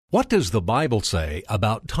What does the Bible say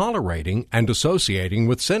about tolerating and associating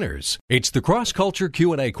with sinners? It's the Cross Culture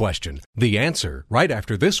Q&A question. The answer right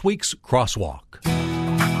after this week's Crosswalk.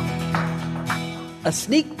 A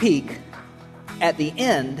sneak peek at the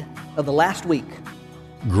end of the last week.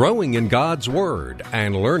 Growing in God's Word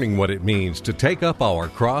and learning what it means to take up our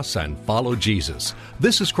cross and follow Jesus.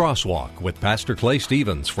 This is Crosswalk with Pastor Clay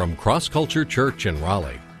Stevens from Cross Culture Church in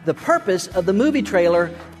Raleigh. The purpose of the movie trailer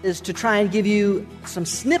is to try and give you some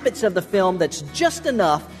snippets of the film that's just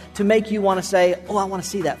enough to make you want to say, oh, I want to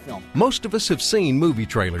see that film. Most of us have seen movie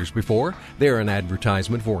trailers before. They're an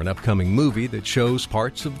advertisement for an upcoming movie that shows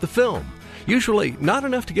parts of the film. Usually not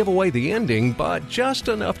enough to give away the ending, but just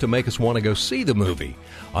enough to make us want to go see the movie.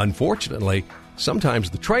 Unfortunately, sometimes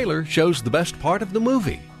the trailer shows the best part of the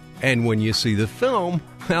movie. And when you see the film,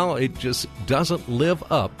 well, it just doesn't live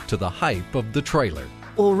up to the hype of the trailer.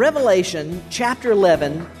 Well, Revelation chapter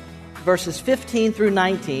 11, verses 15 through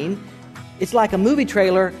 19, it's like a movie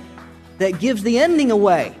trailer that gives the ending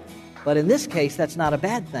away. But in this case, that's not a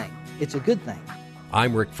bad thing. It's a good thing.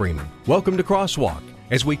 I'm Rick Freeman. Welcome to Crosswalk.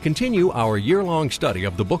 As we continue our year-long study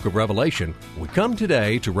of the book of Revelation, we come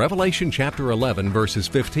today to Revelation chapter 11, verses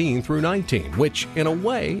 15 through 19, which, in a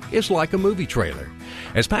way, is like a movie trailer.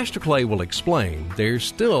 As Pastor Clay will explain, there's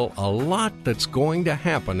still a lot that's going to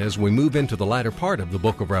happen as we move into the latter part of the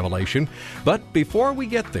book of Revelation. But before we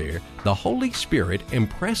get there, the Holy Spirit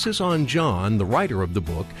impresses on John, the writer of the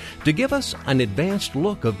book, to give us an advanced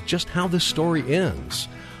look of just how this story ends.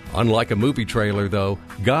 Unlike a movie trailer, though,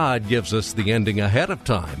 God gives us the ending ahead of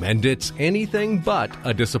time, and it's anything but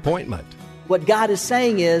a disappointment. What God is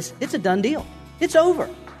saying is, it's a done deal. It's over.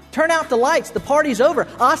 Turn out the lights. The party's over.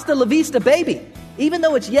 Hasta la vista, baby. Even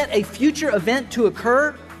though it's yet a future event to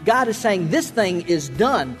occur, God is saying this thing is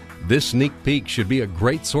done. This sneak peek should be a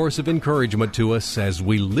great source of encouragement to us as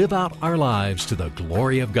we live out our lives to the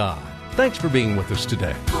glory of God. Thanks for being with us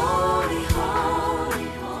today. Holy, holy,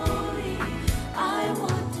 holy, I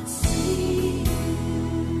want to see you.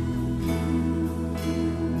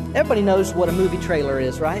 Everybody knows what a movie trailer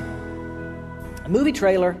is, right? A movie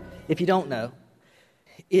trailer, if you don't know,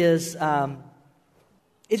 is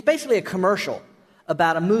it's basically a commercial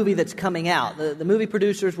about a movie that's coming out. The movie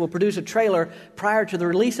producers will produce a trailer prior to the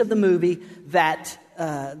release of the movie that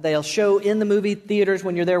they'll show in the movie theaters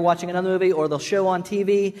when you're there watching another movie, or they'll show on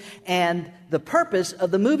TV. And the purpose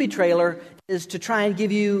of the movie trailer is to try and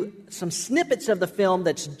give you some snippets of the film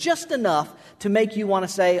that's just enough to make you want to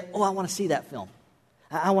say, oh, I want to see that film.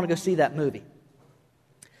 I want to go see that movie.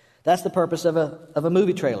 That's the purpose of a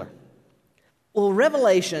movie trailer. Well,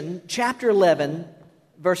 Revelation chapter 11,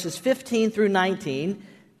 verses 15 through 19,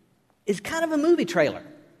 is kind of a movie trailer.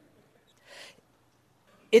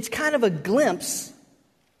 It's kind of a glimpse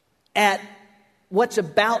at what's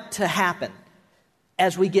about to happen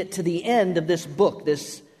as we get to the end of this book,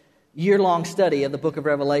 this year-long study of the book of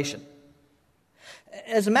Revelation.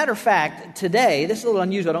 As a matter of fact, today, this is a little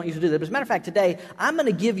unusual, I don't usually do this, but as a matter of fact, today, I'm going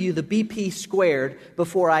to give you the BP squared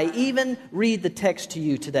before I even read the text to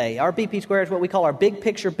you today. Our BP squared is what we call our big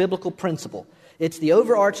picture biblical principle. It's the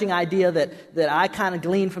overarching idea that I kind of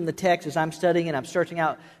glean from the text as I'm studying and I'm searching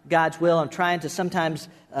out God's will. I'm trying to sometimes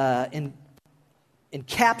encapsulate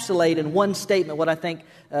in one statement what I think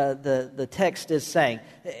the text is saying.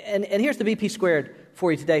 And here's the BP squared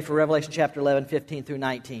for you today for Revelation chapter 11, 15 through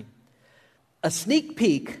 19. A sneak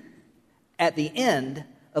peek at the end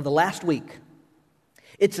of the last week.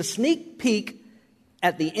 It's a sneak peek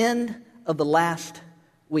at the end of the last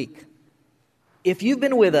week. If you've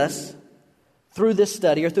been with us through this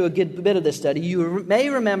study, or through a good bit of this study, you may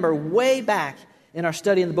remember way back in our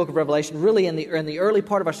study in the book of Revelation, really in the early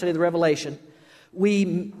part of our study of the Revelation,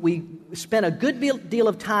 we spent a good deal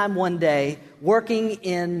of time one day working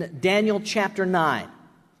in Daniel chapter 9.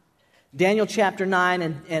 Daniel chapter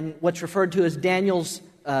 9 and what's referred to as Daniel's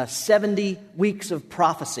 70 weeks of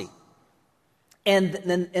prophecy. And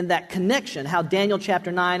that connection, how Daniel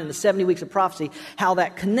chapter 9 and the 70 weeks of prophecy, how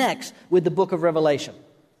that connects with the book of Revelation.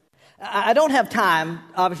 I don't have time,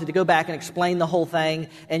 obviously, to go back and explain the whole thing,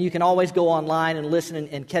 and you can always go online and listen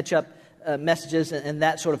and catch up messages and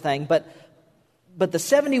that sort of thing. But the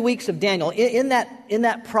 70 weeks of Daniel, in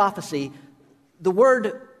that prophecy, the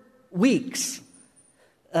word weeks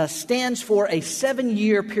stands for a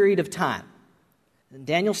 7-year period of time. In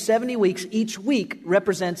Daniel's 70 weeks, each week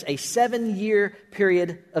represents a 7-year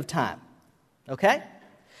period of time. Okay?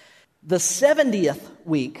 The 70th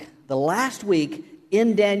week, the last week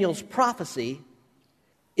in Daniel's prophecy,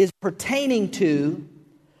 is pertaining to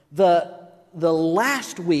the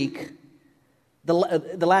last week, the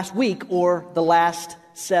last week or the last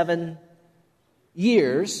 7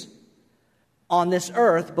 years on this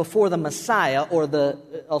earth before the Messiah, or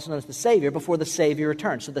also known as the Savior, before the Savior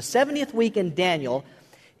returns. So the 70th week in Daniel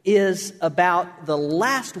is about the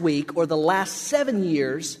last week, or the last 7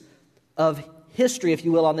 years of history, if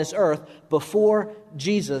you will, on this earth before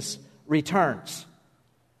Jesus returns.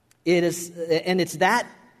 It's that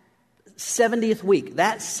 70th week,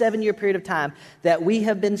 that 7-year period of time that we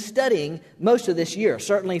have been studying most of this year,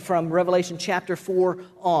 certainly from Revelation chapter 4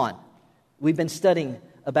 on. We've been studying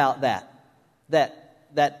about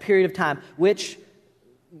that period of time, which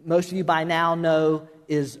most of you by now know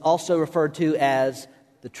is also referred to as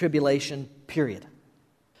the tribulation period.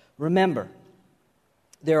 Remember,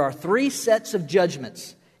 there are 3 sets of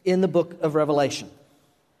judgments in the book of Revelation.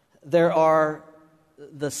 There are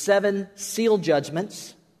the 7 seal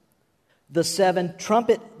judgments, the 7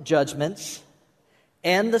 trumpet judgments,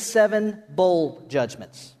 and the 7 bowl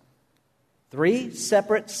judgments. 3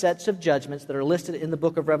 separate sets of judgments that are listed in the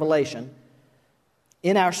book of Revelation.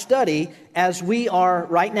 In our study, as we are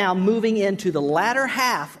right now moving into the latter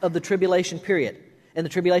half of the tribulation period. And the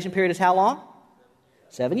tribulation period is how long?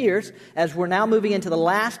 7 years. As we're now moving into the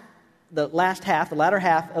latter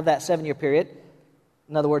half of that 7-year period,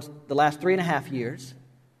 in other words, the last 3.5 years,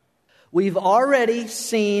 we've already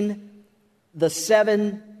seen the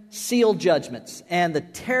 7 seal judgments and the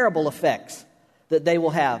terrible effects that they will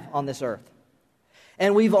have on this earth.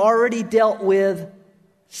 And we've already dealt with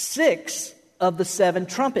 6 of the 7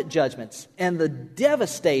 trumpet judgments and the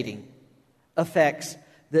devastating effects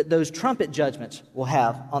that those trumpet judgments will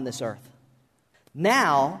have on this earth.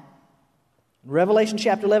 Now, Revelation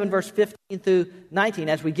chapter 11, verse 15 through 19,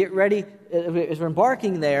 as we get ready, as we're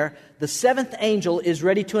embarking there, the 7th angel is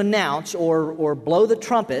ready to announce or blow the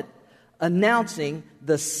trumpet, announcing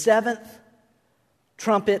the 7th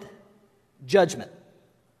trumpet judgment.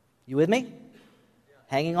 You with me?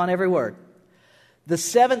 Hanging on every word. The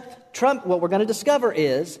 7th trumpet, what we're going to discover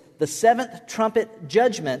is the 7th trumpet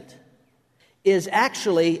judgment is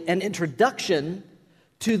actually an introduction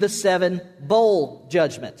to the 7 bowl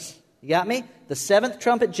judgments. You got me? The 7th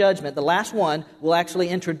trumpet judgment, the last one, will actually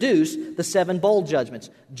introduce the 7 bowl judgments.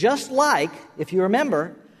 Just like, if you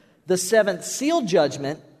remember, the 7th seal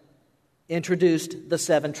judgment introduced the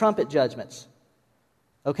 7 trumpet judgments.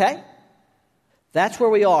 Okay? That's where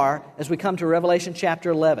we are as we come to Revelation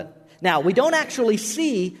chapter 11. Now, we don't actually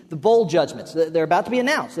see the bowl judgments. They're about to be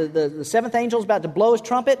announced. The 7th angel is about to blow his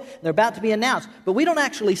trumpet. They're about to be announced. But we don't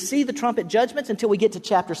actually see the trumpet judgments until we get to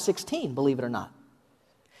chapter 16, believe it or not.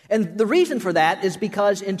 And the reason for that is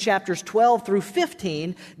because in chapters 12 through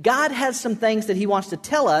 15, God has some things that He wants to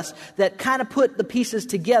tell us that kind of put the pieces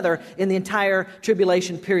together in the entire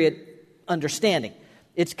tribulation period understanding.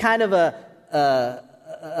 It's kind of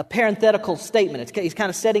a parenthetical statement. He's kind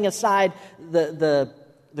of setting aside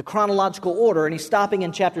the chronological order, and He's stopping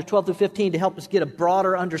in chapters 12 through 15 to help us get a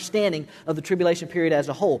broader understanding of the tribulation period as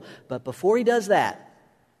a whole. But before He does that,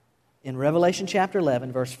 in Revelation chapter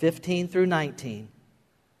 11, verse 15 through 19,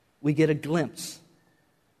 we get a glimpse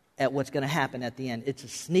at what's going to happen at the end. It's a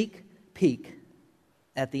sneak peek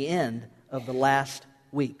at the end of the last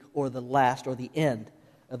week, or the end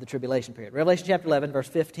of the tribulation period. Revelation chapter 11, verse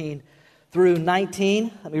 15 through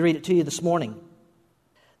 19. Let me read it to you this morning.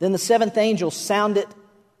 Then the 7th angel sounded,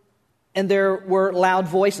 and there were loud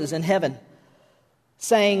voices in heaven,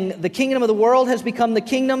 saying, "The kingdom of the world has become the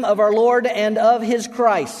kingdom of our Lord and of His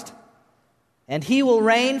Christ, and He will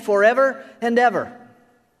reign forever and ever."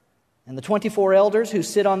 And the 24 elders who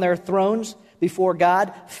sit on their thrones before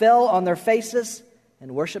God fell on their faces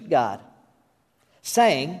and worshiped God,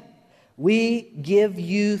 saying, "We give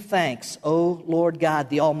you thanks, O Lord God,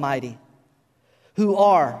 the Almighty, who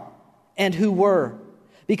are and who were,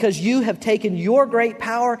 because you have taken your great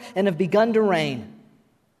power and have begun to reign.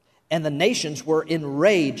 And the nations were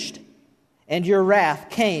enraged, and your wrath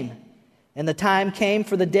came, and the time came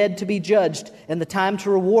for the dead to be judged, and the time to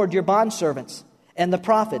reward your bondservants, and the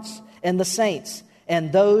prophets, and the saints,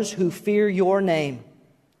 and those who fear your name,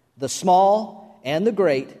 the small and the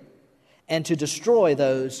great, and to destroy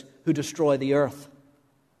those who destroy the earth.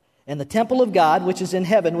 And the temple of God, which is in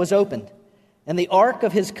heaven, was opened, and the ark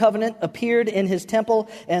of His covenant appeared in His temple,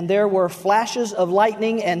 and there were flashes of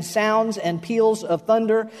lightning and sounds and peals of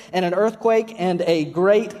thunder and an earthquake and a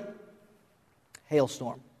great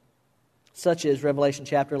hailstorm. Such is Revelation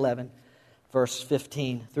chapter 11, verse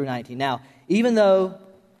 15 through 19. Now, even though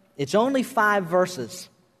it's only 5 verses,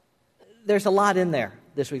 there's a lot in there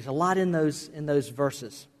this week. There's a lot in those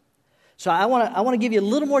verses. So I want to give you a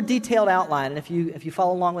little more detailed outline. And if you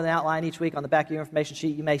follow along with an outline each week on the back of your information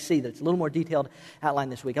sheet, you may see that it's a little more detailed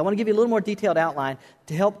outline this week. I want to give you a little more detailed outline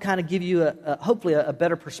to help kind of give you hopefully a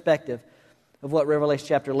better perspective of what Revelation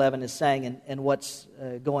chapter 11 is saying and what's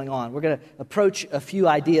going on. We're going to approach a few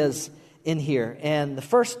ideas in here. And the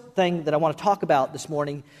first thing that I want to talk about this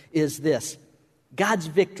morning is this: God's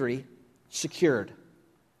victory secured.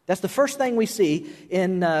 That's the first thing we see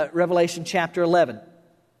in Revelation chapter 11.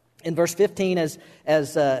 In verse 15,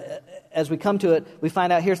 as we come to it, we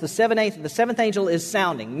find out here's the seventh angel is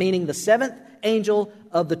sounding, meaning the seventh angel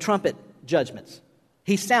of the trumpet judgments.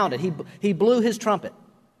 He sounded. He blew his trumpet.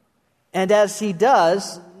 And as he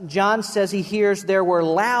does, John says he hears there were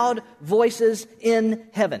loud voices in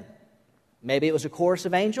heaven. Maybe it was a chorus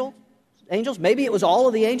of angels. Maybe it was all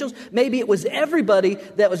of the angels. Maybe it was everybody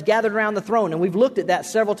that was gathered around the throne. And we've looked at that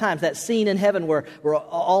several times, that scene in heaven where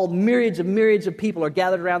all myriads of people are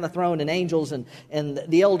gathered around the throne, and angels and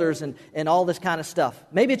the elders and all this kind of stuff.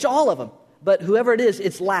 Maybe it's all of them, but whoever it is,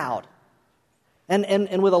 it's loud.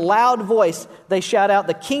 And with a loud voice, they shout out,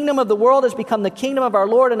 "The kingdom of the world has become the kingdom of our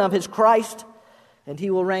Lord and of his Christ, and he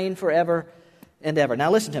will reign forever and ever."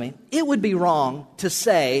 Now listen to me. It would be wrong to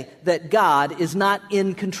say that God is not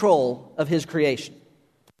in control of his creation.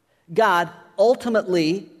 God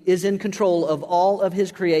ultimately is in control of all of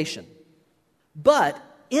his creation. But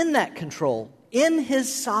in that control, in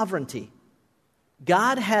his sovereignty,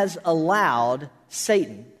 God has allowed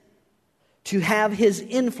Satan to have his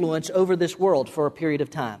influence over this world for a period of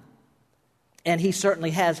time. And he certainly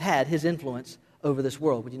has had his influence over this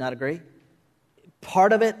world. Would you not agree?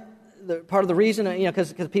 Part of the reason,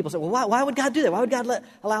 because people say, well, why would God do that? Why would God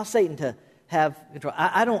allow Satan to have control?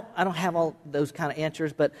 I don't have all those kind of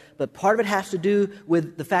answers, but part of it has to do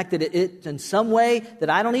with the fact that it in some way that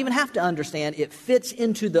I don't even have to understand, it fits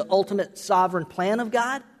into the ultimate sovereign plan of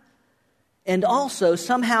God. And also,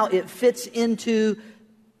 somehow it fits into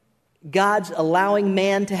God's allowing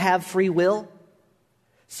man to have free will.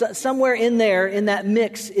 So somewhere in there, in that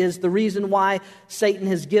mix, is the reason why Satan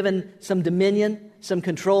has given some dominion, some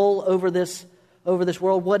control over this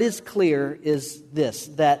world. What is clear is this: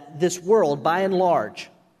 that this world, by and large,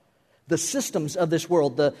 the systems of this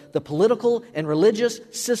world, the political and religious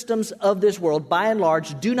systems of this world, by and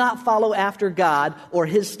large, do not follow after God or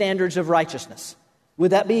his standards of righteousness. Would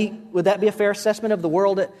that be a fair assessment of the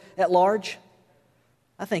world at large?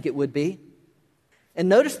 I think it would be. And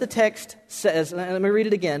notice the text says, let me read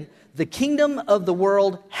it again, the kingdom of the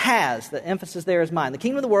world has, the emphasis there is mine, the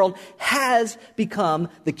kingdom of the world has become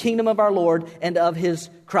the kingdom of our Lord and of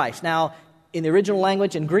his Christ. Now, in the original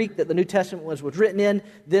language, in Greek, that the New Testament was written in,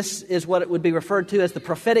 this is what it would be referred to as the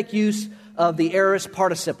prophetic use of the aorist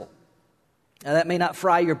participle. Now, that may not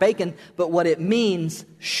fry your bacon, but what it means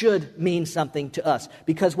should mean something to us.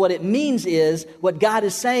 Because what it means is, what God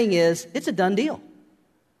is saying is, it's a done deal.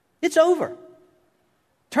 It's over.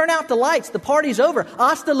 Turn out the lights. The party's over.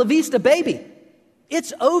 Hasta la vista, baby.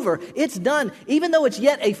 It's over. It's done. Even though it's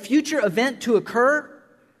yet a future event to occur,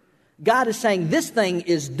 God is saying this thing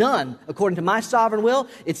is done according to my sovereign will.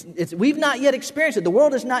 We've not yet experienced it. The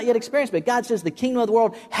world has not yet experienced it. But God says the kingdom of the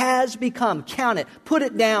world has become. Count it. Put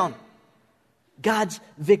it down. God's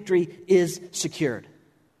victory is secured.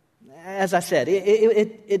 As I said,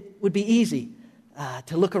 it would be easy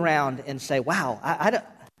to look around and say, wow,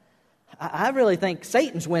 I really think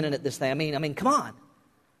Satan's winning at this thing. I mean, come on.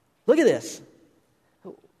 Look at this.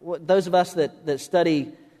 Those of us that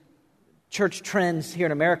study church trends here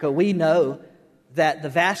in America, we know that the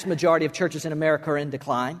vast majority of churches in America are in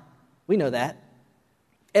decline. We know that.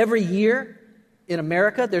 Every year in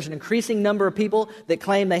America, there's an increasing number of people that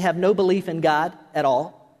claim they have no belief in God at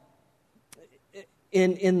all.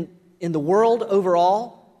 In the world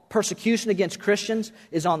overall, persecution against Christians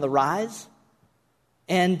is on the rise.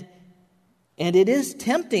 And it is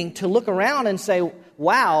tempting to look around and say,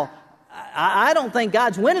 wow, I don't think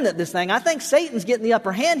God's winning at this thing. I think Satan's getting the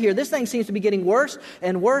upper hand here. This thing seems to be getting worse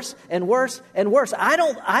and worse and worse and worse. I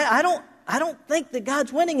don't think that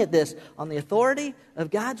God's winning at this. On the authority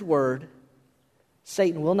of God's word,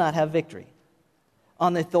 Satan will not have victory.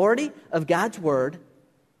 On the authority of God's word,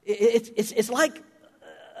 it's like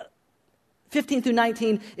 15 through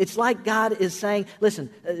 19, it's like God is saying, listen,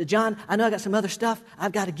 John, I know I got some other stuff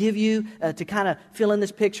I've got to give you to kind of fill in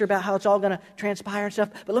this picture about how it's all going to transpire and stuff.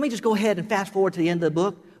 But let me just go ahead and fast forward to the end of the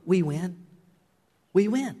book. We win. We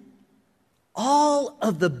win. All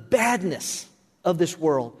of the badness of this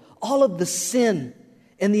world, all of the sin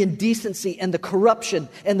and the indecency and the corruption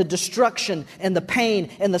and the destruction and the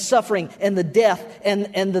pain and the suffering and the death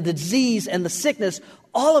and the disease and the sickness,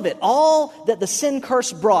 all of it, all that the sin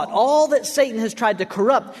curse brought, all that Satan has tried to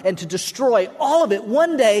corrupt and to destroy, all of it,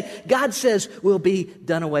 one day, God says, will be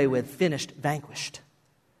done away with, finished, vanquished.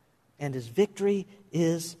 And his victory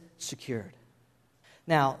is secured.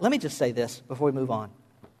 Now, let me just say this before we move on.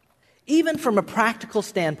 even from a practical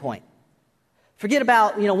standpoint. Forget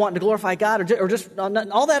about, wanting to glorify God or just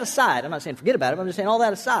all that aside. I'm not saying forget about it, but I'm just saying all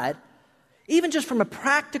that aside. Even just from a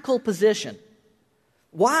practical position,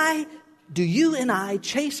 why do you and I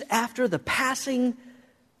chase after the passing,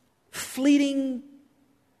 fleeting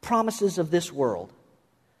promises of this world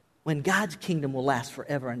when God's kingdom will last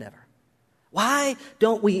forever and ever? Why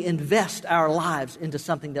don't we invest our lives into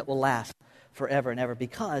something that will last forever and ever?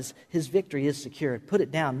 Because His victory is secured. Put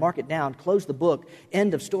it down, mark it down, close the book,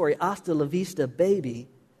 end of story, hasta la vista, baby.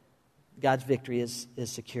 God's victory is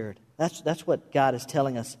secured. That's what God is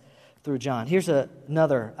telling us through John. Here's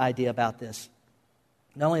another idea about this.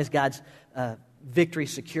 Not only is God's victory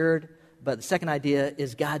secured, but the second idea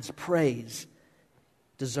is God's praise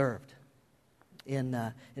deserved. In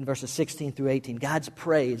verses 16 through 18, God's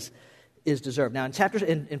praise is deserved. Now,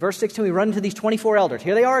 in verse 16, we run into these 24 elders.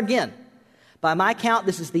 Here they are again. By my count,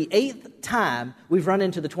 this is the 8th time we've run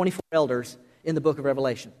into the 24 elders in the book of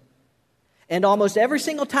Revelation. And almost every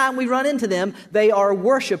single time we run into them, they are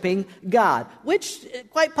worshiping God, which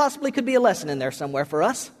quite possibly could be a lesson in there somewhere for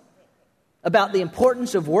us about the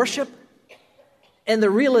importance of worship and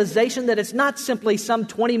the realization that it's not simply some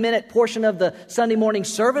 20-minute portion of the Sunday morning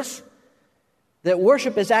service, that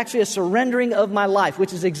worship is actually a surrendering of my life,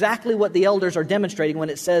 which is exactly what the elders are demonstrating when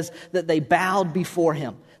it says that they bowed before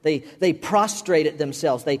Him. They prostrated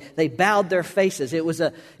themselves. They bowed their faces. It was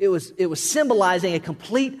symbolizing a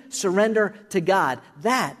complete surrender to God.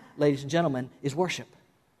 That, ladies and gentlemen, is worship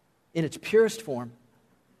in its purest form.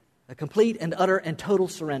 A complete and utter and total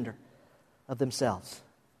surrender of themselves.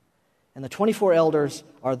 And the 24 elders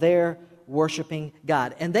are there worshiping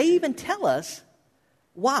God. And they even tell us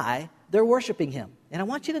why they're worshiping Him. And I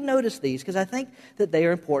want you to notice these because I think that they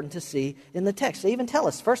are important to see in the text. They even tell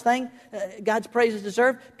us, first thing, God's praise is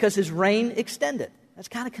deserved because His reign extended. That's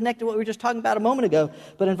kind of connected to what we were just talking about a moment ago.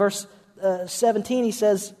 But in verse 17, He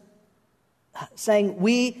says, saying,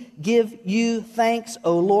 we give you thanks,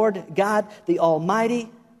 O Lord God, the Almighty,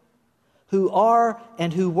 who are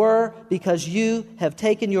and who were, because you have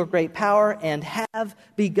taken your great power and have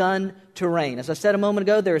begun to reign. As I said a moment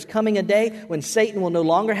ago, there is coming a day when Satan will no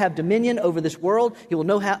longer have dominion over this world. He will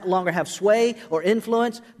no longer have sway or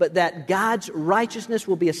influence, but that God's righteousness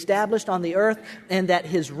will be established on the earth and that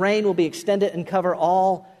His reign will be extended and cover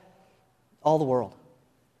all the world,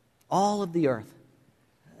 all of the earth.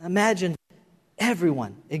 Imagine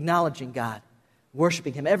everyone acknowledging God,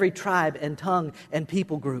 worshiping Him, every tribe and tongue and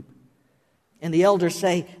people group. And the elders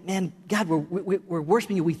say, man, God, we're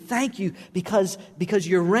worshiping you. We thank you because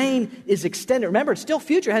your reign is extended. Remember, it's still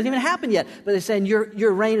future. It hasn't even happened yet. But they're saying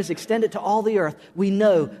your reign is extended to all the earth. We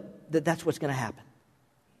know that that's what's going to happen.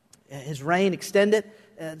 His reign extended.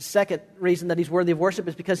 The second reason that He's worthy of worship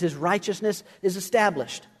is because His righteousness is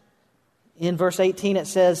established. In verse 18 it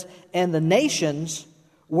says, and the nations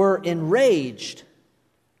were enraged.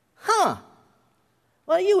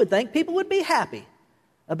 Well, you would think people would be happy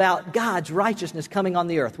about God's righteousness coming on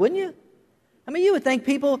the earth, wouldn't you? I mean, you would think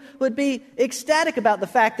people would be ecstatic about the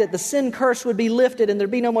fact that the sin curse would be lifted and there'd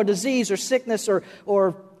be no more disease or sickness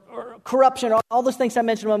or corruption or all those things I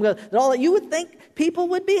mentioned a moment ago. You would think people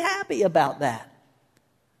would be happy about that.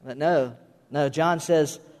 But no, John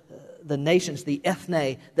says the nations, the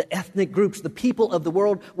ethne, the ethnic groups, the people of the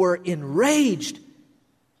world were enraged.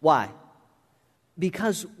 Why?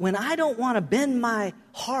 Because when I don't want to bend my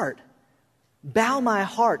heart, bow my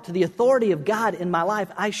heart to the authority of God in my life,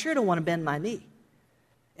 I sure don't want to bend my knee.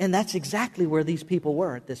 And that's exactly where these people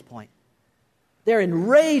were at this point. They're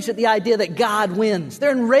enraged at the idea that God wins.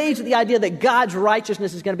 They're enraged at the idea that God's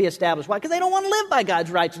righteousness is going to be established. Why? Because they don't want to live by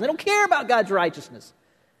God's righteousness. They don't care about God's righteousness.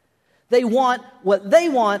 They want what they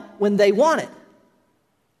want when they want it.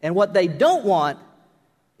 And what they don't want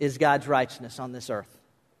is God's righteousness on this earth.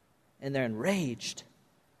 And they're enraged.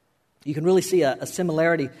 You can really see a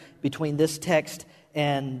similarity between this text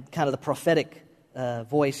and kind of the prophetic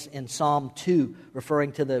voice in Psalm 2,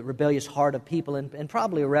 referring to the rebellious heart of people, and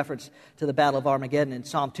probably a reference to the Battle of Armageddon in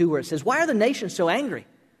Psalm 2, where it says, why are the nations so angry?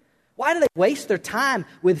 Why do they waste their time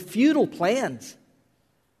with futile plans?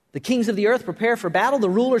 The kings of the earth prepare for battle. The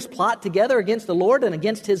rulers plot together against the Lord and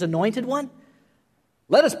against His anointed one.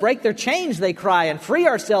 Let us break their chains, they cry, and free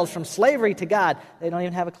ourselves from slavery to God. They don't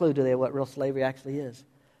even have a clue, do they, what real slavery actually is?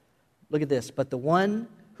 Look at this. But the one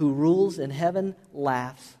who rules in heaven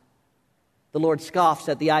laughs. The Lord scoffs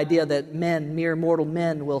at the idea that men, mere mortal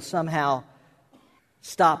men, will somehow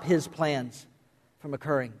stop His plans from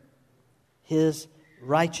occurring. His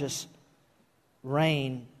righteous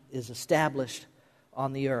reign is established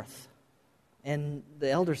on the earth. And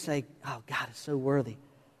the elders say, oh, God is so worthy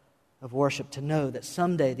of worship to know that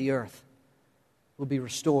someday the earth will be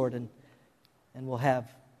restored And we'll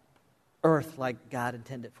have earth like God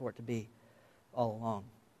intended for it to be all along.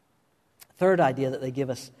 Third idea that they give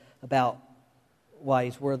us about why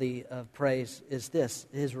he's worthy of praise is this: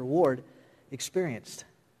 his reward experienced.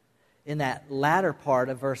 In that latter part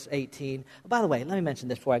of verse 18, by the way, let me mention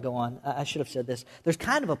this before I go on. I should have said this. There's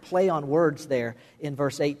kind of a play on words there in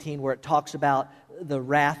verse 18 where it talks about the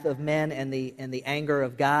wrath of men and the anger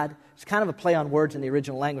of God. It's kind of a play on words in the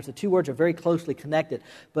original language. The two words are very closely connected.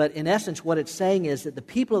 But in essence, what it's saying is that the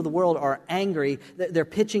people of the world are angry. They're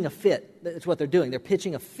pitching a fit. That's what they're doing. They're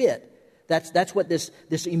pitching a fit. That's what this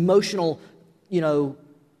emotional,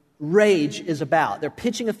 rage is about. They're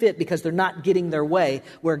pitching a fit because they're not getting their way,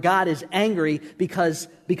 where God is angry because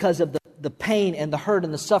of the pain and the hurt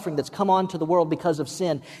and the suffering that's come onto the world because of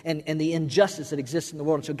sin and the injustice that exists in the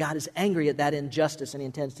world. And so God is angry at that injustice and he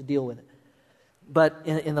intends to deal with it. But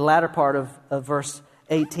in the latter part of verse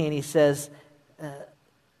 18, he says,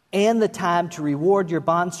 and the time to reward your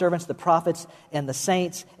bondservants, the prophets and the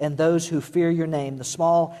saints, and those who fear your name, the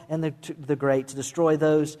small and the great, to destroy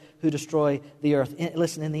those who destroy the earth.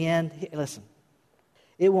 Listen, in the end,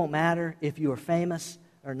 it won't matter if you are famous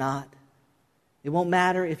or not. It won't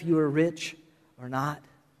matter if you are rich or not.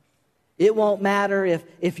 It won't matter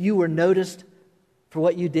if you were noticed for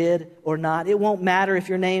what you did or not. It won't matter if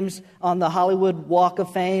your name's on the Hollywood Walk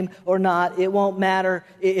of Fame or not. It won't matter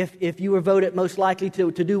if you were voted most likely to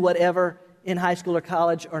do whatever in high school or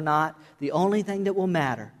college or not. The only thing that will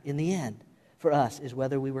matter in the end for us is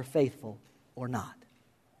whether we were faithful or not.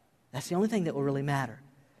 That's the only thing that will really matter.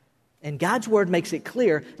 And God's Word makes it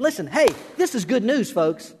clear. Listen, hey, this is good news,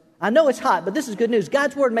 folks. I know it's hot, but this is good news.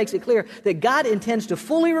 God's Word makes it clear that God intends to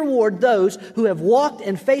fully reward those who have walked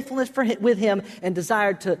in faithfulness with Him and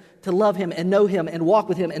desired to love Him and know Him and walk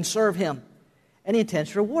with Him and serve Him. And He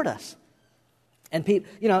intends to reward us. And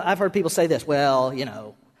I've heard people say this, well,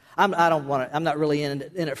 I'm not really in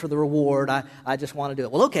it for the reward. I just want to do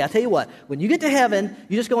it. Well, okay, I'll tell you what. When you get to heaven,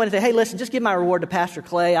 you just go in and say, hey, listen, just give my reward to Pastor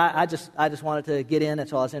Clay. I just wanted to get in.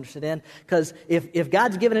 That's all I was interested in. Because if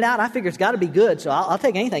God's giving it out, I figure it's got to be good. So I'll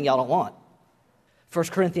take anything y'all don't want. 1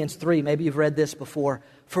 Corinthians 3, maybe you've read this before.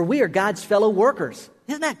 For we are God's fellow workers.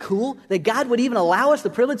 Isn't that cool? That God would even allow us the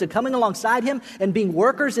privilege of coming alongside Him and being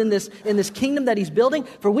workers in this kingdom that He's building.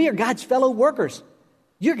 For we are God's fellow workers.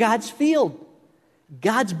 You're God's field.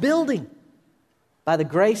 God's building. By the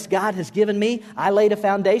grace God has given me, I laid a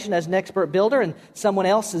foundation as an expert builder and someone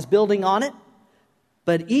else is building on it.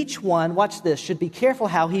 But each one, watch this, should be careful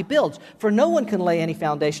how he builds. For no one can lay any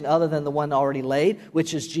foundation other than the one already laid,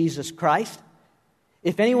 which is Jesus Christ.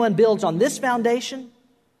 If anyone builds on this foundation,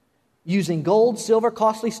 using gold, silver,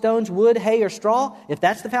 costly stones, wood, hay, or straw, if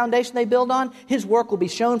that's the foundation they build on, his work will be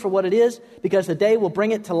shown for what it is, because the day will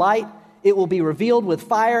bring it to light. It will be revealed with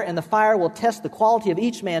fire, and the fire will test the quality of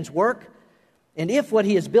each man's work. And if what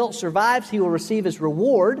he has built survives, he will receive his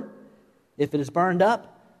reward. If it is burned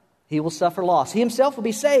up, he will suffer loss. He himself will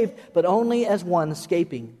be saved, but only as one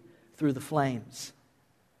escaping through the flames.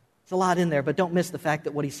 There's a lot in there, but don't miss the fact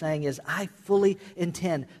that what he's saying is, I fully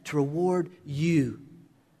intend to reward you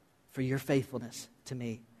for your faithfulness to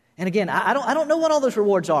me. And again, I don't know what all those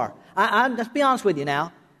rewards are. Let's be honest with you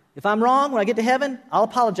now. If I'm wrong, when I get to heaven, I'll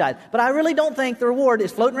apologize. But I really don't think the reward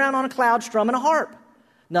is floating around on a cloud strumming a harp.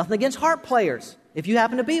 Nothing against harp players, if you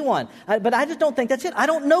happen to be one. But I just don't think that's it. I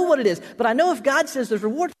don't know what it is. But I know if God says there's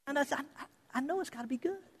reward, I know it's got to be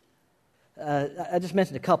good. I just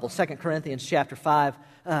mentioned a couple. 2 Corinthians chapter 5.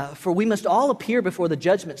 For we must all appear before the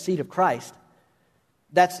judgment seat of Christ.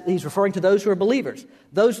 He's referring to those who are believers.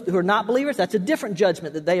 Those who are not believers, that's a different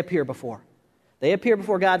judgment that they appear before. They appear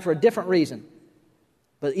before God for a different reason.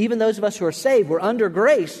 But even those of us who are saved, we're under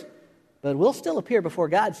grace, but we'll still appear before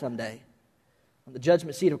God someday on the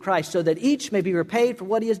judgment seat of Christ, so that each may be repaid for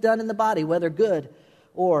what he has done in the body, whether good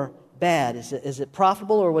or bad. Is it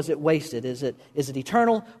profitable or was it wasted? Is it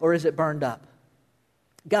eternal or is it burned up?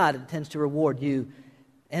 God intends to reward you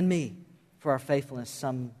and me for our faithfulness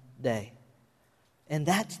someday. And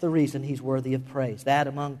that's the reason he's worthy of praise. That,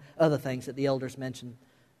 among other things that the elders mentioned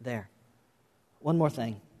there. One more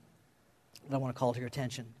thing that I want to call to your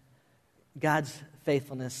attention. God's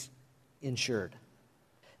faithfulness ensured.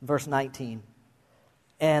 Verse 19.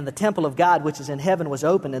 And the temple of God which is in heaven was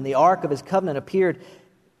opened, and the ark of his covenant appeared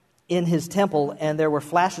in his temple, and there were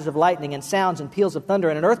flashes of lightning and sounds and peals of thunder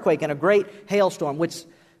and an earthquake and a great hailstorm, which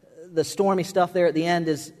the stormy stuff there at the end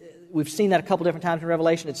is, we've seen that a couple different times in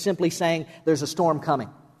Revelation. It's simply saying there's a storm coming.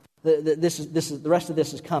 The rest of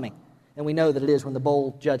this is coming. And we know that it is when the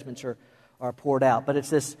bowl judgments are are poured out. But it's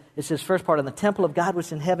this first part, and the temple of God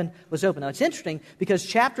which in heaven was open. Now it's interesting because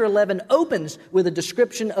chapter 11 opens with a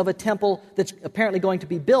description of a temple that's apparently going to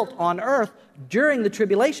be built on earth during the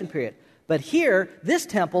tribulation period. But here, this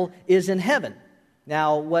temple is in heaven.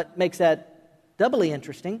 Now, what makes that doubly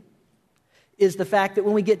interesting is the fact that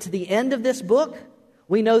when we get to the end of this book,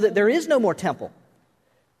 we know that there is no more temple.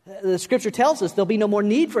 The Scripture tells us there'll be no more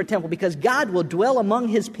need for a temple because God will dwell among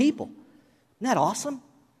His people. Isn't that awesome?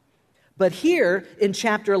 But here in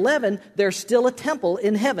chapter 11, there's still a temple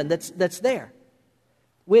in heaven that's there,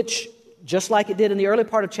 which, just like it did in the early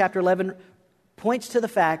part of chapter 11, points to the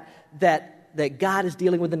fact that God is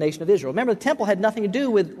dealing with the nation of Israel. Remember, the temple had nothing to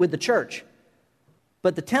do with the church.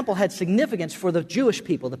 But the temple had significance for the Jewish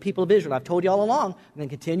people, the people of Israel. I've told you all along, I'm going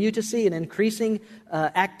to continue to see an increasing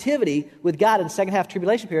activity with God in the second half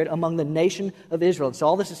tribulation period among the nation of Israel. And so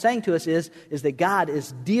all this is saying to us is that God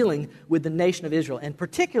is dealing with the nation of Israel. And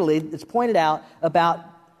particularly, it's pointed out about,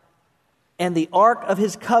 and the Ark of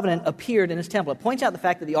His covenant appeared in His temple. It points out the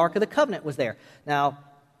fact that the Ark of the covenant was there. Now,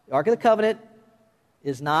 the Ark of the covenant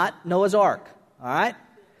is not Noah's Ark, all right?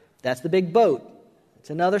 That's the big boat. It's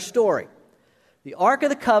another story. The Ark of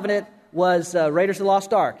the Covenant was Raiders of the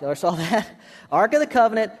Lost Ark. You ever saw that? Ark of the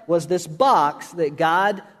Covenant was this box that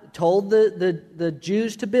God told the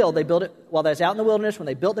Jews to build. They built it while they was out in the wilderness. When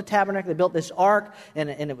they built the tabernacle, they built this ark, and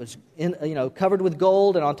it was covered with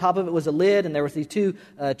gold, and on top of it was a lid, and there was these two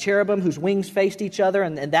cherubim whose wings faced each other,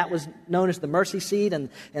 and that was known as the mercy seat, and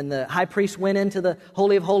the high priest went into the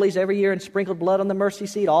Holy of Holies every year and sprinkled blood on the mercy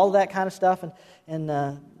seat, all of that kind of stuff,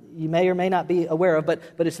 and you may or may not be aware of, but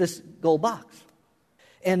it's this gold box.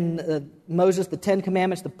 And Moses, the Ten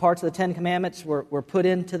Commandments, the parts of the Ten Commandments were put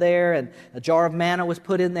into there, and a jar of manna was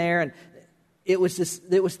put in there, and it was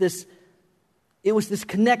this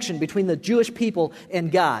connection between the Jewish people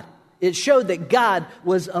and God. It showed that God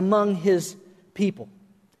was among His people.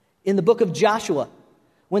 In the book of Joshua,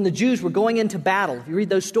 when the Jews were going into battle, if you read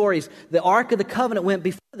those stories, the Ark of the Covenant went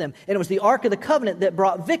before them. And it was the Ark of the Covenant that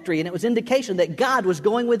brought victory. And it was indication that God was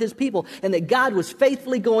going with His people and that God was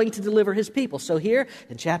faithfully going to deliver His people. So here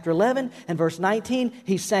in chapter 11 and verse 19,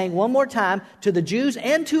 He's saying one more time to the Jews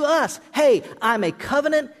and to us, hey, I'm a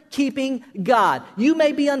covenant-keeping God. You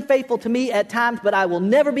may be unfaithful to me at times, but I will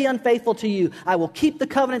never be unfaithful to you. I will keep the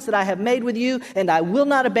covenants that I have made with you, and I will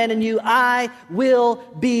not abandon you. I will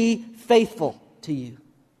be faithful to you.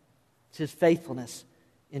 It's His faithfulness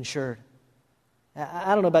ensured.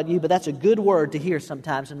 I don't know about you, but that's a good word to hear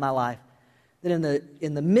sometimes in my life. That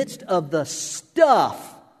in the midst of the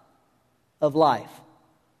stuff of life,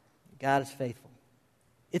 God is faithful.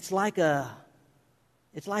 It's like a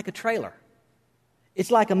trailer.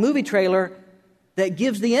 It's like a movie trailer that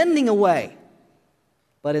gives the ending away.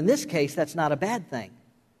 But in this case, that's not a bad thing.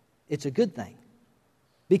 It's a good thing.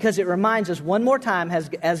 Because it reminds us one more time,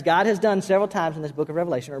 as God has done several times in this book of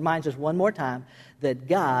Revelation, it reminds us one more time that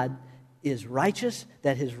God is righteous,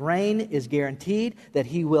 that His reign is guaranteed, that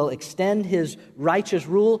He will extend His righteous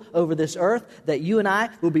rule over this earth, that you and I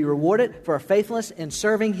will be rewarded for our faithfulness in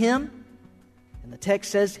serving Him. And the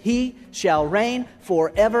text says, He shall reign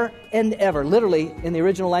forever and ever. Literally, in the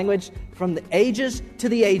original language, from the ages to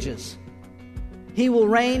the ages. He will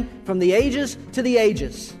reign from the ages to the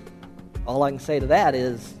ages. All I can say to that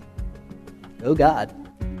is, go God.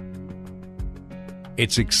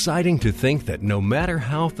 It's exciting to think that no matter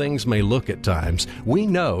how things may look at times, we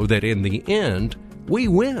know that in the end, we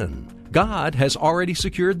win. God has already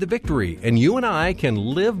secured the victory, and you and I can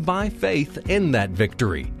live by faith in that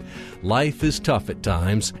victory. Life is tough at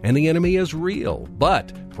times, and the enemy is real,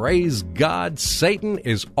 but praise God, Satan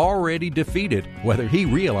is already defeated, whether he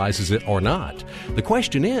realizes it or not. The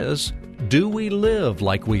question is, do we live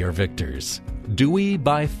like we are victors? Do we,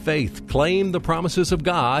 by faith, claim the promises of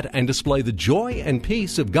God and display the joy and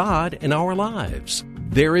peace of God in our lives?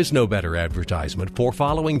 There is no better advertisement for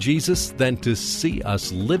following Jesus than to see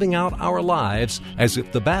us living out our lives as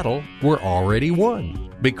if the battle were already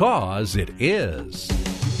won, because it is.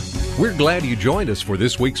 We're glad you joined us for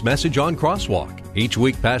this week's message on Crosswalk. Each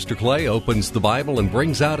week, Pastor Clay opens the Bible and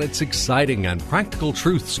brings out its exciting and practical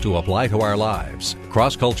truths to apply to our lives.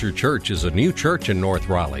 Cross Culture Church is a new church in North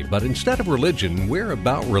Raleigh, but instead of religion, we're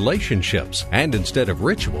about relationships. And instead of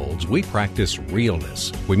rituals, we practice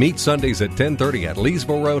realness. We meet Sundays at 10:30 at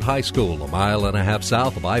Leesville Road High School, a mile and a half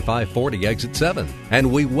south of I-540 Exit 7.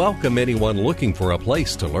 And we welcome anyone looking for a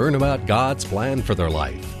place to learn about God's plan for their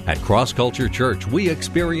life. At Cross Culture Church, we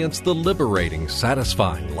experience the liberating,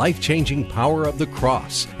 satisfying, life-changing power of the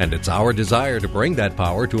cross. And it's our desire to bring that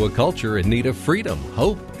power to a culture in need of freedom,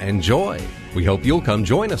 hope, and joy. We hope you'll come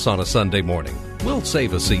join us on a Sunday morning. We'll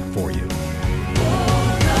save a seat for you.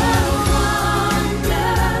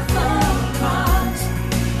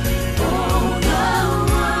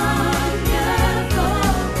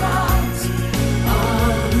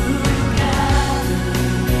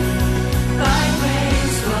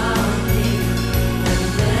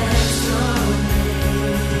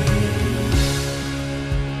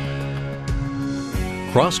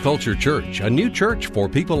 Cross Culture Church, a new church for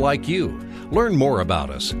people like you. Learn more about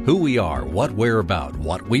us, who we are, what we're about,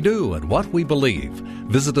 what we do, and what we believe.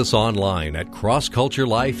 Visit us online at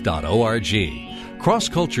crossculturelife.org. Cross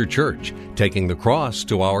Culture Church, taking the cross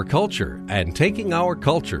to our culture and taking our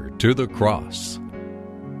culture to the cross.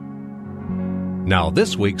 Now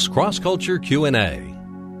this week's Cross Culture Q&A.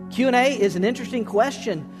 Q&A is an interesting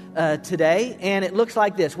question today, and it looks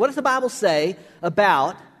like this. What does the Bible say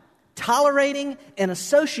about tolerating and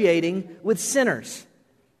associating with sinners?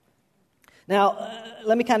 Now,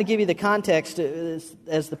 let me kind of give you the context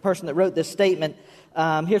as the person that wrote this statement.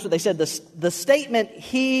 Here's what they said. The statement,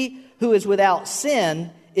 "He who is without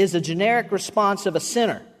sin," is a generic response of a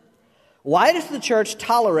sinner. Why does the church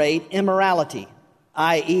tolerate immorality,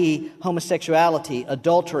 i.e. homosexuality,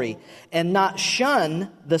 adultery, and not shun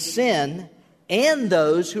the sin and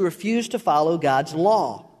those who refuse to follow God's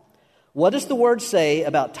law? What does the Word say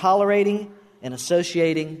about tolerating and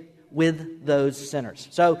associating with those sinners?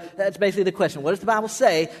 So that's basically the question. What does the Bible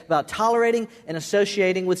say about tolerating and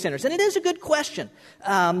associating with sinners? And it is a good question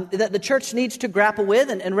that the church needs to grapple with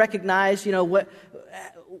and recognize,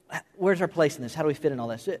 where's our place in this? How do we fit in all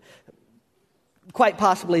this? Quite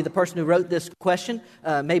possibly the person who wrote this question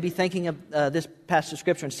may be thinking of this passage of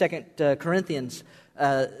Scripture in 2 Corinthians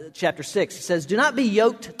chapter 6. It says, "Do not be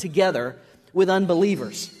yoked together with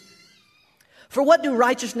unbelievers. For what do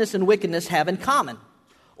righteousness and wickedness have in common?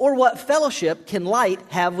 Or what fellowship can light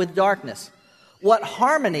have with darkness? What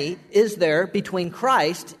harmony is there between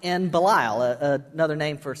Christ and Belial," another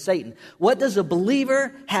name for Satan? "What does a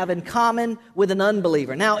believer have in common with an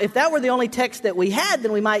unbeliever?" Now, if that were the only text that we had,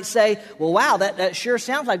 then we might say, well, wow, that sure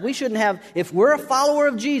sounds like we shouldn't have, if we're a follower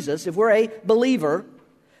of Jesus, if we're a believer,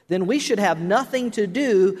 then we should have nothing to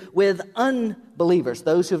do with unbelievers,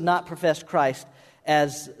 those who have not professed Christ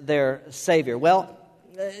as their Savior. Well,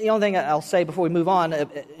 the only thing I'll say before we move on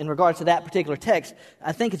in regards to that particular text,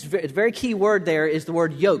 I think it's a very key word there is the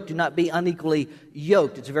word yoked. Do not be unequally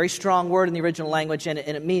yoked. It's a very strong word in the original language, and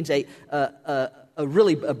it means a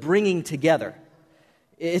bringing together.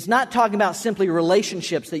 It's not talking about simply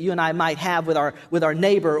relationships that you and I might have with our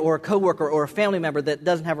neighbor or a coworker or a family member that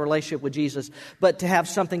doesn't have a relationship with Jesus, but to have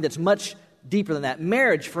something that's much deeper than that.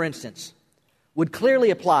 Marriage, for instance, would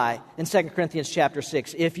clearly apply in 2 Corinthians chapter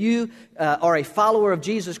 6. If you are a follower of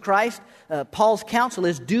Jesus Christ, Paul's counsel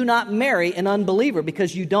is do not marry an unbeliever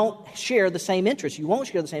because you don't share the same interests. You won't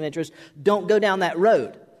share the same interests. Don't go down that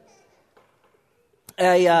road.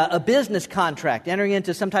 A business contract, entering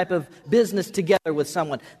into some type of business together with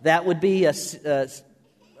someone, that would be a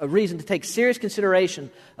reason to take serious consideration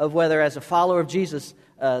of whether as a follower of Jesus,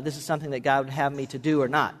 this is something that God would have me to do or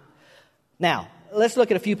not. Now, let's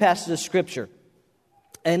look at a few passages of Scripture.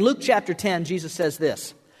 In Luke chapter 10, Jesus says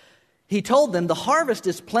this. He told them, "The harvest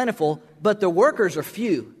is plentiful, but the workers are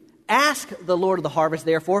few. Ask the Lord of the harvest,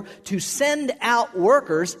 therefore, to send out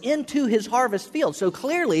workers into his harvest field." So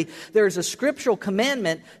clearly, there is a scriptural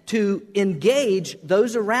commandment to engage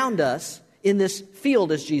those around us in this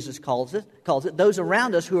field, as Jesus calls it, those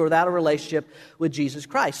around us who are without a relationship with Jesus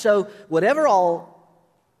Christ. So whatever all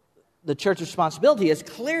the church's responsibility is,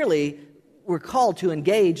 clearly we're called to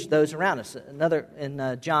engage those around us. Another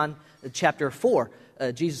in John chapter 4,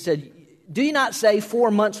 Jesus said, "Do you not say 4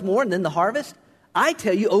 months more and then the harvest? I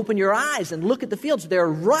tell you, open your eyes and look at the fields. They're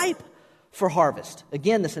ripe for harvest."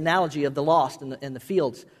 Again, this analogy of the lost in the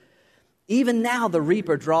fields. "Even now the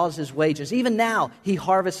reaper draws his wages. Even now he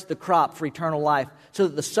harvests the crop for eternal life, so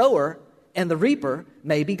that the sower and the reaper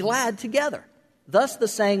may be glad together. Thus the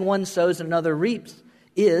saying, one sows and another reaps,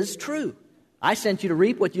 is true. I sent you to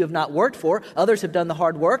reap what you have not worked for. Others have done the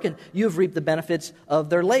hard work, and you have reaped the benefits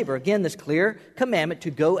of their labor." Again, this clear commandment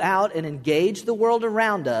to go out and engage the world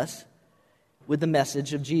around us with the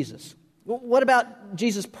message of Jesus. What about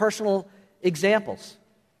Jesus' personal examples?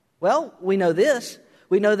 Well, we know this.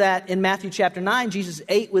 We know that in Matthew chapter 9, Jesus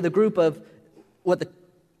ate with a group of what the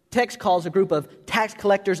text calls a group of tax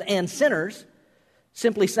collectors and sinners,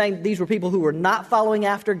 simply saying these were people who were not following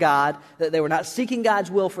after God, that they were not seeking God's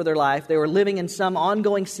will for their life. They were living in some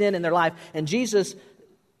ongoing sin in their life. And Jesus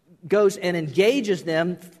goes and engages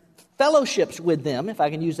them, fellowships with them, if I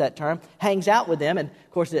can use that term, hangs out with them. And,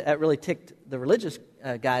 of course, that really ticked the religious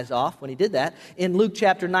guys off when he did that. In Luke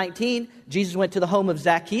chapter 19, Jesus went to the home of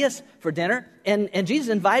Zacchaeus for dinner, and Jesus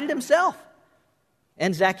invited himself.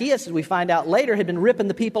 And Zacchaeus, as we find out later, had been ripping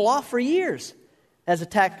the people off for years as a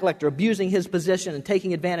tax collector, abusing his position and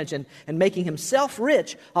taking advantage and making himself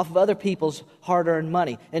rich off of other people's hard-earned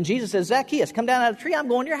money. And Jesus says, "Zacchaeus, come down out of the tree. I'm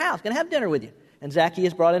going to your house. Going to have dinner with you." And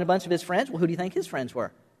Zacchaeus brought in a bunch of his friends. Well, who do you think his friends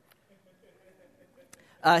were?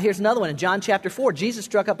 Here's another one. In John chapter 4, Jesus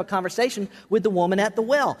struck up a conversation with the woman at the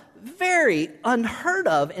well. Very unheard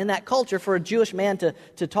of in that culture for a Jewish man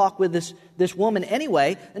to talk with this woman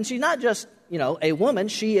anyway. And she's not just, a woman.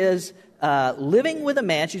 She is living with a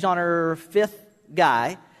man. She's on her fifth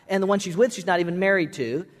guy. And the one she's with, she's not even married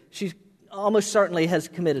to. She's almost certainly has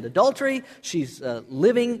committed adultery. She's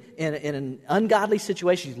living in an ungodly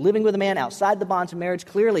situation. She's living with a man outside the bonds of marriage,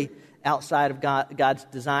 clearly outside of God's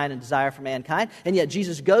design and desire for mankind. And yet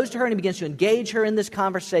Jesus goes to her and he begins to engage her in this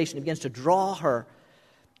conversation. He begins to draw her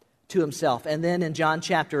to himself. And then in John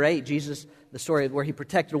chapter 8, Jesus, the story where he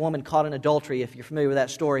protected a woman caught in adultery, if you're familiar with that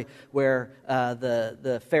story, where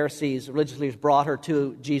the Pharisees, religious leaders, brought her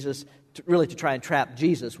to Jesus, really to try and trap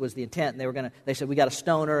Jesus was the intent. And they said, we got to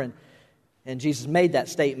stone her. And Jesus made that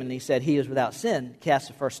statement, and he said, he is without sin, cast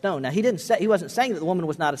the first stone. Now, he wasn't saying that the woman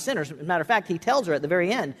was not a sinner. As a matter of fact, he tells her at the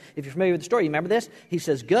very end, if you're familiar with the story, you remember this? He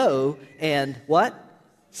says, go and what?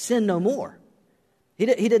 Sin no more. He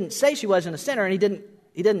didn't say she wasn't a sinner, and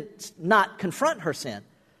he didn't not confront her sin.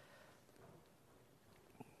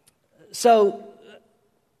 So,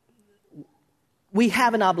 we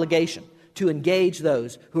have an obligation to engage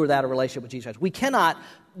those who are without a relationship with Jesus Christ. We cannot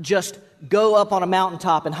just go up on a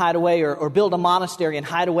mountaintop and hide away or build a monastery and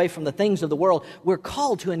hide away from the things of the world. We're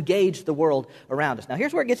called to engage the world around us. Now,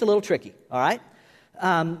 here's where it gets a little tricky, all right?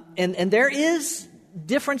 And there is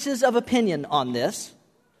differences of opinion on this,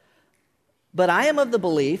 but I am of the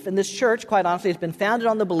belief, and this church, quite honestly, has been founded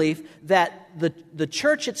on the belief that the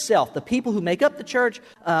church itself, the people who make up the church,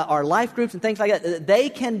 our life groups and things like that, they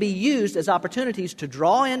can be used as opportunities to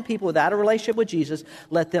draw in people without a relationship with Jesus,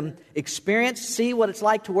 let them experience, see what it's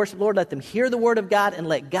like to worship the Lord, let them hear the Word of God, and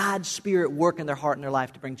let God's Spirit work in their heart and their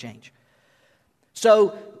life to bring change.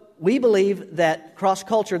 So we believe that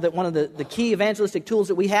cross-culture, that one of the key evangelistic tools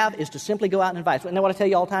that we have is to simply go out and invite. And what I tell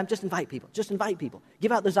you all the time, just invite people. Just invite people.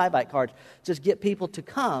 Give out the Zybite cards. Just get people to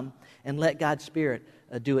come and let God's Spirit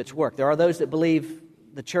do its work. There are those that believe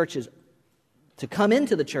the church is, to come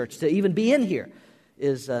into the church, to even be in here,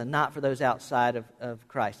 is not for those outside of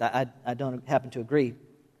Christ. I don't happen to agree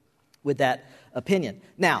with that opinion.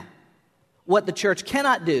 Now, what the church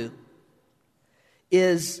cannot do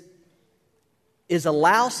is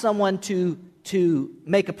allow someone to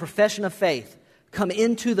make a profession of faith, come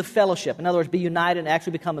into the fellowship. In other words, be united and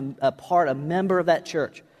actually become a member of that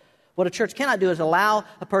church. What a church cannot do is allow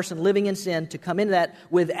a person living in sin to come into that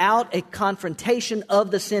without a confrontation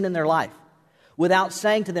of the sin in their life. Without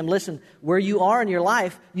saying to them, listen, where you are in your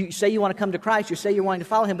life, you say you want to come to Christ, you say you're wanting to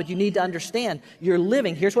follow Him, but you need to understand you're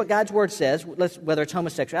living. Here's what God's Word says, whether it's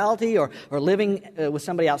homosexuality or living with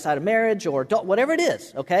somebody outside of marriage or whatever it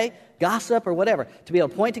is, okay? Gossip or whatever. To be able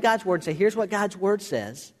to point to God's Word and say, here's what God's Word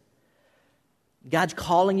says. God's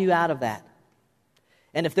calling you out of that.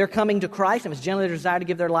 And if they're coming to Christ, and it's generally their desire to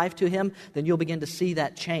give their life to Him, then you'll begin to see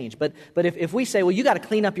that change. But if we say, well, you got to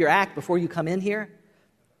clean up your act before you come in here,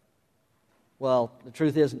 well, the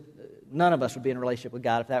truth is, none of us would be in a relationship with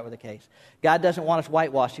God if that were the case. God doesn't want us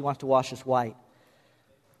whitewashed. He wants to wash us white.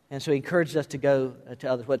 And so He encourages us to go to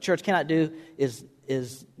others. What church cannot do is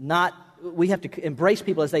not, we have to embrace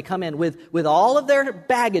people as they come in with all of their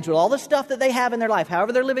baggage, with all the stuff that they have in their life,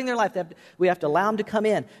 however they're living their life. We have to allow them to come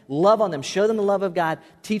in, love on them, show them the love of God,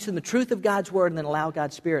 teach them the truth of God's Word, and then allow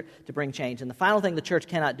God's Spirit to bring change. And the final thing the church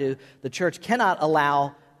cannot do, the church cannot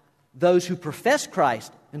allow those who profess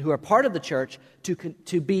Christ and who are part of the church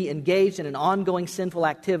to be engaged in an ongoing sinful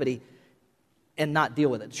activity and not deal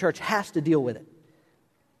with it. The church has to deal with it.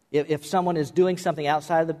 If someone is doing something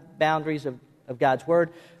outside of the boundaries of God's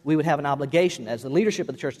Word, we would have an obligation as the leadership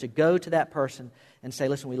of the church to go to that person and say,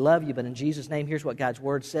 listen, we love you, but in Jesus' name, here's what God's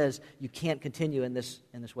Word says. You can't continue in this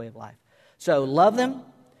way of life. So love them.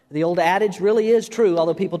 The old adage really is true,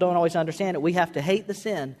 although people don't always understand it. We have to hate the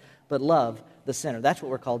sin, but love the sinner. That's what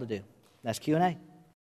we're called to do. That's Q&A.